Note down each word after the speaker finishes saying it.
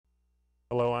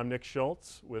Hello, I'm Nick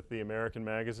Schulz with the American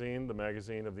Magazine, the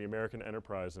magazine of the American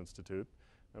Enterprise Institute.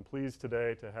 I'm pleased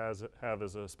today to have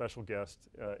as a special guest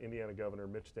Indiana Governor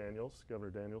Mitch Daniels. Governor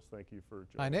Daniels, thank you for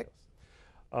joining Hi, Nick.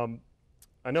 us.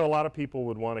 I know a lot of people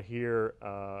would want to hear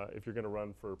if you're going to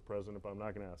run for president, but I'm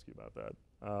not going to ask you about that.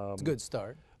 It's a good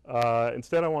start.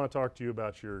 Instead, I want to talk to you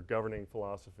about your governing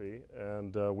philosophy,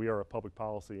 and we are a public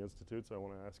policy institute, so I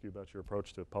want to ask you about your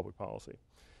approach to public policy.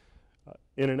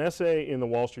 In an essay in the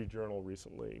Wall Street Journal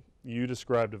recently, you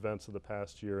described events of the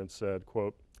past year and said,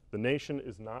 quote, "The nation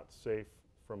is not safe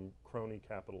from crony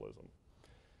capitalism."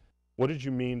 What did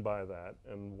you mean by that,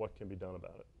 and what can be done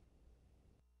about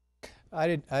it? I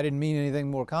didn't mean anything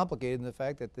more complicated than the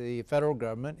fact that the federal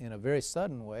government, in a very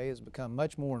sudden way, has become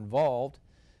much more involved,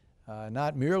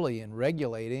 not merely in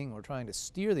regulating or trying to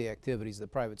steer the activities of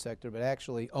the private sector, but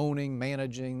actually owning,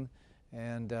 managing,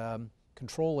 and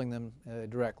controlling them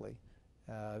directly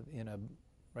in a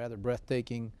rather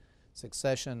breathtaking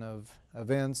succession of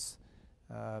events.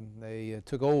 They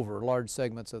took over large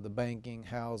segments of the banking,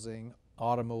 housing,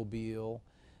 automobile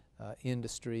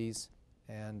industries,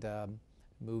 and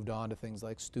moved on to things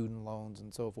like student loans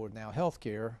and so forth. Now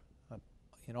healthcare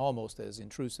in almost as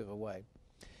intrusive a way.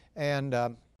 And you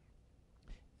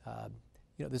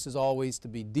know, this is always to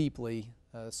be deeply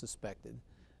suspected,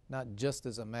 not just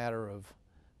as a matter of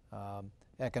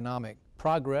economic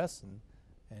progress and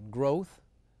growth.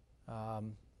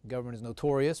 Government is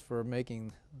notorious for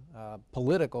making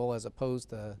political as opposed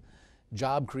to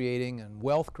job creating and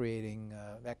wealth creating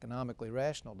economically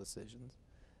rational decisions.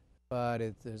 But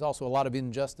there's also a lot of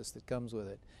injustice that comes with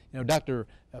it. You know, Dr.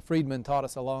 Friedman taught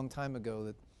us a long time ago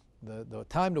that the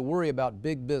time to worry about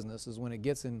big business is when it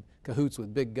gets in cahoots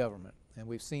with big government. And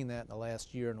we've seen that in the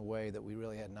last year in a way that we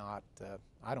really had not,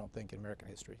 I don't think, in American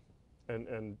history.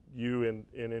 And you in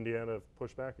Indiana have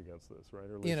pushed back against this, right?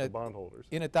 Or at least the bondholders.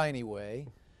 In a tiny way.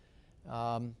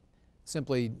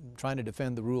 Simply trying to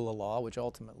defend the rule of law, which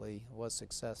ultimately was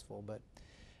successful. But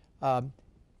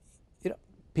you know,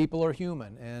 people are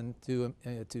human, and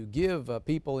to give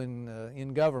people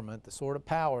in government the sort of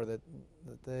power that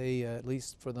they, at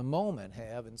least for the moment,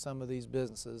 have in some of these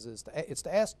businesses it's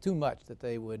to ask too much that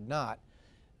they would not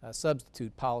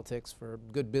substitute politics for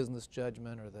good business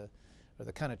judgment or the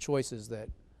kind of choices that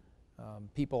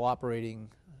people operating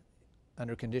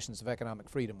under conditions of economic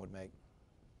freedom would make.